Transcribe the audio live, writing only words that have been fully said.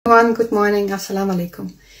Everyone, good morning, assalamu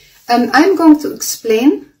alaikum. I'm going to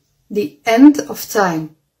explain the end of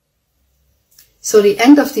time. So the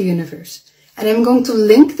end of the universe. And I'm going to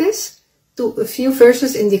link this to a few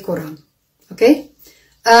verses in the Quran. Okay?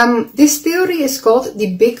 This theory is called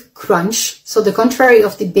the Big Crunch. So the contrary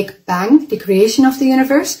of the Big Bang, the creation of the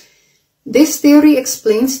universe. This theory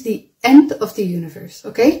explains the end of the universe.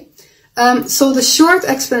 Okay? So the short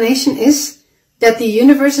explanation is that the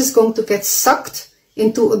universe is going to get sucked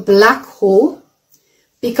into a black hole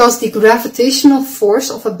because the gravitational force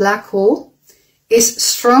of a black hole is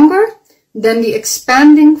stronger than the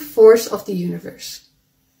expanding force of the universe.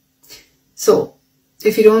 So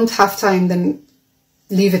if you don't have time, then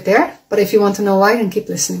leave it there. But if you want to know why, then keep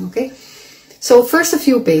listening, okay? So first, a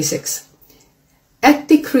few basics. At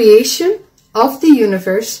the creation of the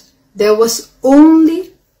universe, there was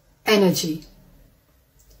only energy.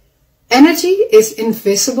 Energy is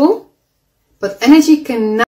invisible, but energy cannot